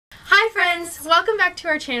friends! Welcome back to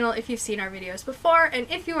our channel if you've seen our videos before, and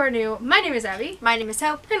if you are new, my name is Abby. My name is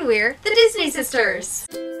Hope. And we're the Disney Sisters.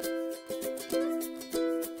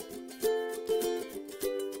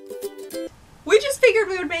 We just figured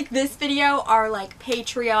we would make this video our like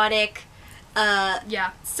patriotic,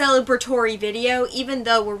 celebratory video, even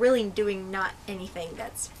though we're really doing not anything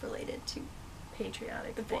that's related to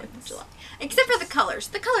Patriotic the 4th of things. July. Except for the colors.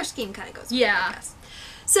 The color scheme kind of goes with it, Yeah. I guess.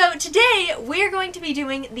 So today we're going to be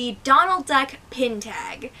doing the Donald Duck pin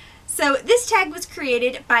tag. So this tag was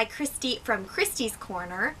created by Christy from Christy's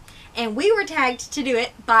Corner, and we were tagged to do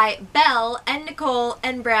it by Belle and Nicole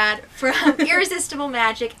and Brad from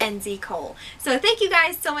EARresistableMagic NZCole. So thank you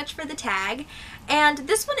guys so much for the tag. And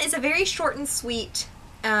this one is a very short and sweet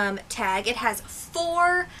tag. It has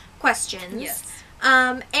 4 questions. Yes.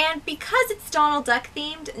 And because it's Donald Duck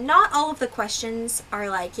themed, not all of the questions are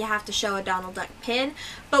like you have to show a Donald Duck pin,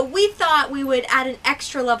 but we thought we would add an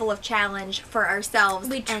extra level of challenge for ourselves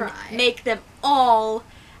and make them all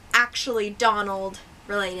actually Donald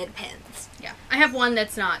related pins. Yeah. I have one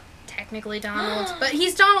that's not technically Donald, but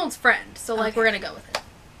he's Donald's friend, so like we're gonna go with it.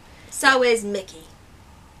 So is Mickey.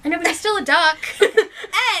 I know, but he's still a duck.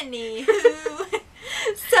 Anywho.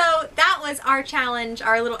 So that was our challenge,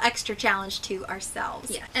 our little extra challenge to ourselves.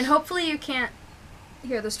 Yeah. And hopefully you can't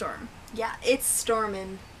hear the storm. Yeah, it's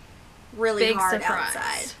storming really Big hard surprise.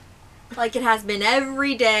 outside. Like it has been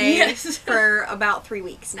every day for about 3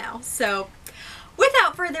 weeks now. So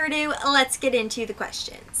without further ado, let's get into the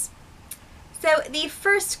questions. So the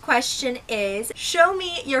first question is, show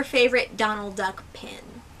me your favorite Donald Duck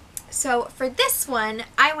pin. So for this one,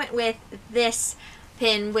 I went with this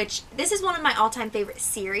pin, which this is one of my all-time favorite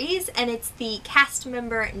series, and it's the cast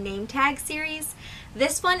member name tag series.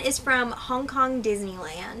 This one is from Hong Kong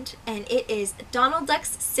Disneyland, and it is Donald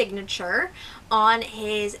Duck's signature on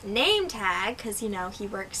his name tag, because you know he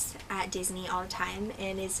works at Disney all the time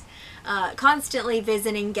and is constantly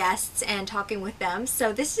visiting guests and talking with them.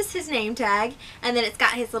 So this is his name tag, and then it's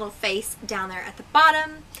got his little face down there at the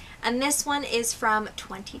bottom, and this one is from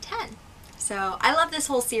 2010. So I love this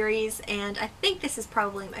whole series, and I think this is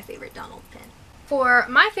probably my favorite Donald pin. For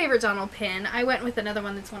my favorite Donald pin, I went with another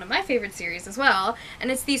one that's one of my favorite series as well, and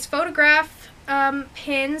it's these photograph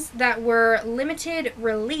pins that were limited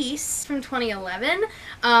release from 2011,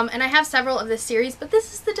 and I have several of this series, but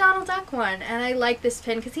this is the Donald Duck one, and I like this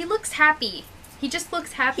pin because he looks happy. He just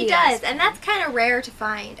looks happy. He does, and that's kind of rare to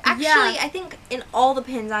find. Actually, I think in all the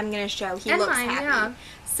pins I'm going to show, he looks happy. Yeah.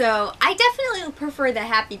 So I definitely prefer the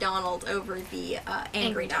Happy Donald over the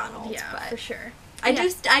Angry Donald. Yeah, but for sure. I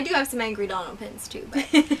do have some Angry Donald pins too, but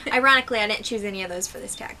ironically I didn't choose any of those for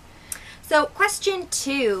this tag. So question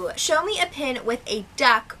 2, show me a pin with a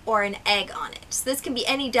duck or an egg on it. So this can be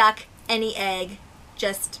any duck, any egg,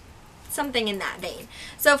 just something in that vein.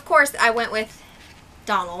 So of course I went with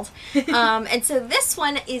Donald. And so this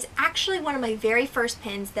one is actually one of my very first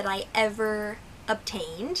pins that I ever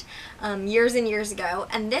obtained years and years ago,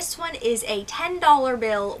 and this one is a $10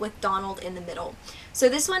 bill with Donald in the middle. So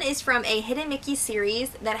this one is from a Hidden Mickey series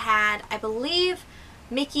that had, I believe,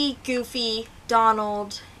 Mickey, Goofy,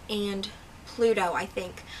 Donald, and Pluto, I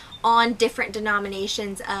think, on different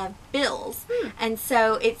denominations of bills. And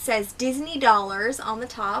so it says Disney dollars on the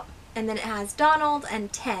top, and then it has Donald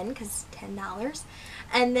and 10, because $10,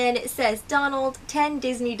 and then it says Donald 10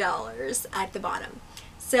 Disney dollars at the bottom.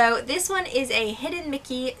 So this one is a Hidden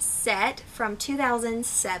Mickey set from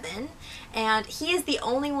 2007, and he is the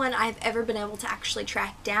only one I've ever been able to actually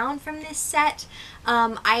track down from this set.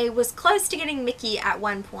 I was close to getting Mickey at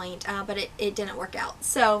one point, but it didn't work out.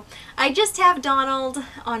 So I just have Donald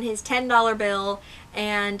on his $10 bill,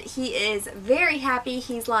 and he is very happy.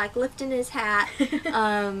 He's like lifting his hat,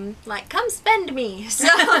 like, come spend me. So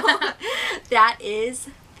that is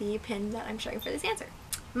the pin that I'm showing for this answer.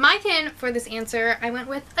 My pin for this answer, I went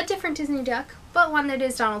with a different Disney duck, but one that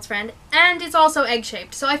is Donald's friend, and it's also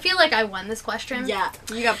egg-shaped, so I feel like I won this question. Yeah,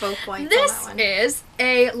 you got both points this on that one. Is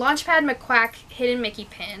a Launchpad McQuack Hidden Mickey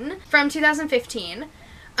pin from 2015.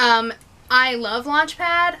 I love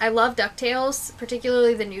Launchpad. I love DuckTales.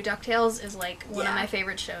 Particularly the new DuckTales is like one of my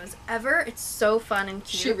favorite shows ever. It's so fun and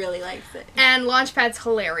cute. She really likes it. And Launchpad's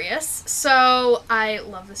hilarious. So I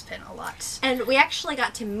love this pin a lot. And we actually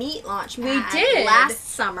got to meet Launchpad last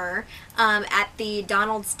summer at the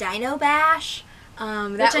Donald's Dino Bash. Which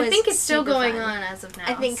I think is still going on as of now.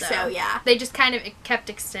 I think so, yeah. They just kind of kept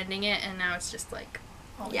extending it, and now it's just like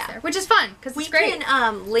always there, which is fun because it's great. We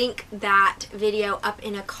can link that video up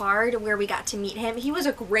in a card where we got to meet him. He was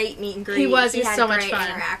a great meet and greet. He was. He had so much great fun.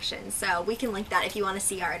 interaction. So we can link that if you want to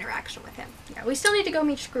see our interaction with him. Yeah, we still need to go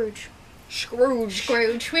meet Scrooge.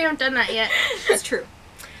 Scrooge. We haven't done that yet. That's true.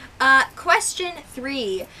 Question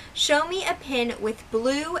 3. Show me a pin with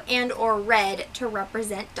blue and or red to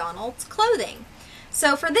represent Donald's clothing.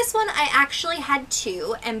 So for this one, I actually had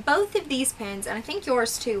 2, and both of these pins, and I think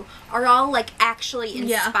yours too, are all like actually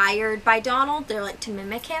inspired by Donald. They're like to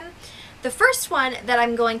mimic him. The first one that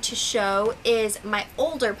I'm going to show is my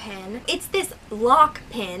older pin. It's this lock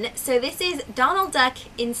pin. So this is Donald Duck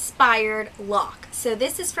inspired lock. So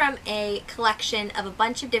this is from a collection of a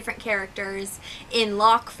bunch of different characters in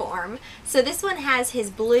lock form. So this one has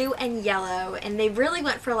his blue and yellow, and they really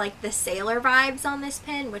went for like the sailor vibes on this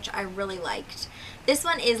pin, which I really liked. This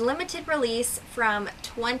one is limited release from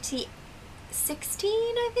 2016,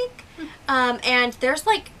 I think. And there's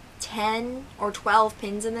like 10 or 12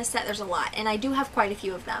 pins in this set. There's a lot, and I do have quite a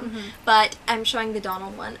few of them, but I'm showing the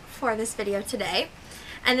Donald one for this video today.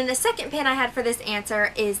 And then the second pin I had for this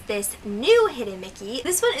answer is this new Hidden Mickey.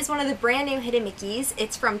 This one is one of the brand new Hidden Mickeys.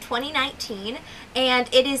 It's from 2019, and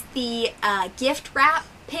it is the gift wrap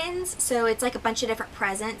pins, so it's like a bunch of different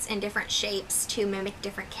presents in different shapes to mimic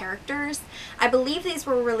different characters. I believe these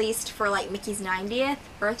were released for like Mickey's 90th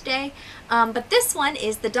birthday, but this one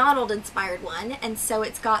is the Donald inspired one, and so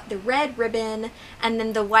it's got the red ribbon and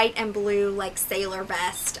then the white and blue like sailor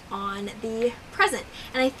vest on the present.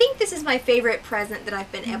 And I think this is my favorite present that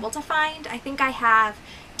I've been able to find. I think I have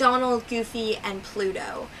Donald, Goofy, and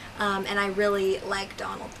Pluto, and I really like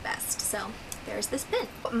Donald the best, so there's this pin.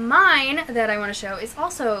 Mine that I want to show is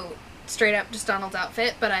also straight up just Donald's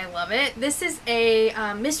outfit, but I love it. This is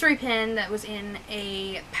a mystery pin that was in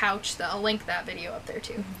a pouch. I'll link that video up there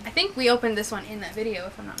too. I think we opened this one in that video,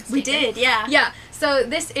 if I'm not mistaken. We did, yeah. Yeah, so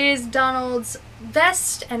this is Donald's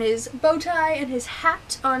vest and his bow tie and his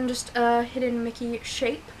hat on just a Hidden Mickey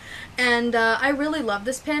shape. And I really love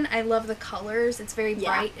this pin. I love the colors. It's very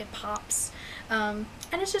bright. It pops. And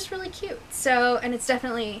it's just really cute. So, and it's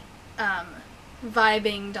definitely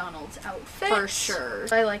vibing Donald's outfit. For sure.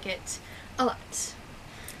 I like it a lot.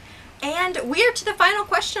 And we're to the final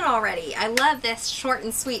question already. I love this short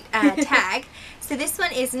and sweet tag. So this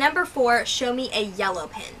one is number 4, show me a yellow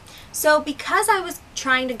pin. So because I was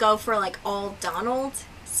trying to go for like all Donald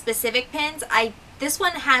specific pins, this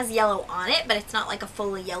one has yellow on it, but it's not like a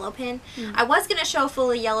fully yellow pin. I was going to show a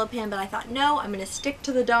fully yellow pin, but I thought, no, I'm going to stick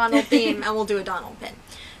to the Donald theme and we'll do a Donald pin.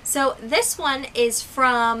 So this one is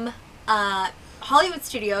from Hollywood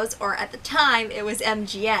Studios, or at the time it was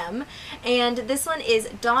MGM, and this one is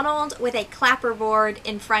Donald with a clapperboard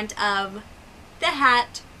in front of the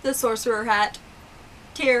hat, the sorcerer hat.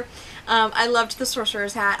 Tear. I loved the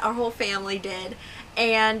sorcerer's hat. Our whole family did.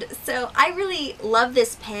 And so I really love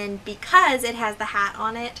this pin because it has the hat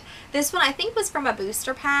on it. This one I think was from a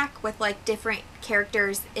booster pack with like different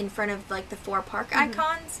characters in front of like the 4 park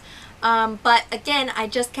icons. But again, I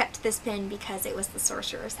just kept this pin because it was the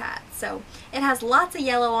sorcerer's hat. So it has lots of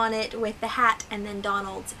yellow on it with the hat and then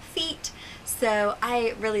Donald's feet. So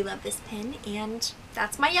I really love this pin, and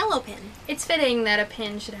that's my yellow pin. It's fitting that a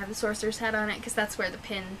pin should have the sorcerer's hat on it because that's where the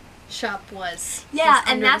pin shop was. Yeah,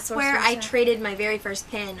 and that's where I traded my very first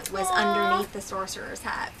pin, was underneath the sorcerer's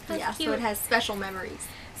hat. That's cute. So it has special memories.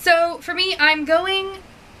 So for me, I'm going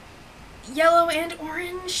yellow and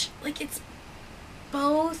orange. Like it's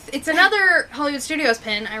both. It's another Hollywood Studios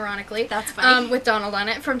pin, ironically. That's funny. With Donald on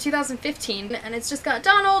it from 2015, and it's just got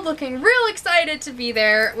Donald looking real excited to be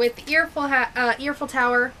there with the Earful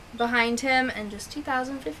Tower behind him, and just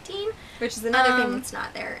 2015. Which is another thing that's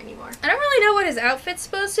not there anymore. I don't really know what his outfit's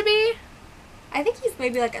supposed to be. I think he's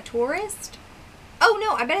maybe like a tourist. Oh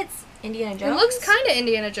no, I bet it's Indiana Jones. It looks kind of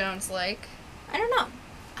Indiana Jones-like. I don't know.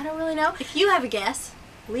 I don't really know. If you have a guess,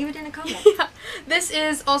 leave it in a comment. Yeah. This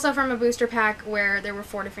is also from a booster pack where there were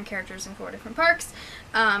 4 different characters in 4 different parks.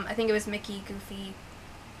 I think it was Mickey, Goofy,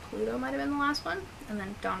 Pluto might have been the last one, and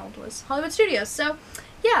then Donald was Hollywood Studios. So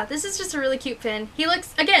yeah, this is just a really cute pin. He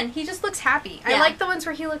looks, again, he just looks happy. Yeah. I like the ones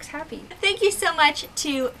where he looks happy. Thank you so much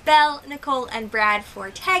to Belle, Nicole, and Brad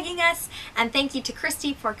for tagging us, and thank you to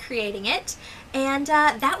Christy for creating it. And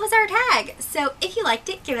that was our tag. So if you liked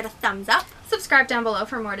it, give it a thumbs up. Subscribe down below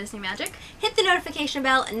for more Disney magic. Hit the notification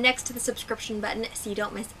bell next to the subscription button so you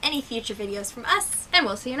don't miss any future videos from us. And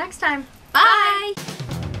we'll see you next time. Bye!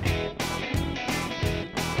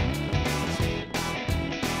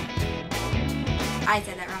 I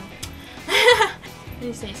said that wrong. Can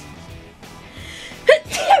you sneeze?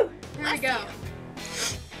 There we go.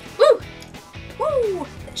 Woo! Woo!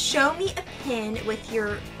 Show me a pin with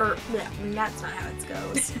your, that's not how it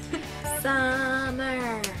goes.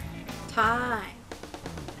 Summer time.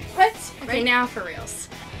 What? Okay, now for reals.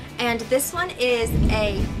 And this one is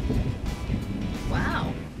a,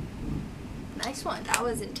 wow. Nice one. That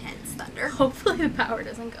was intense thunder. Hopefully the power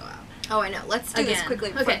doesn't go out. Oh, I know. Let's do this Again. quickly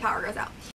before Okay. the power goes out.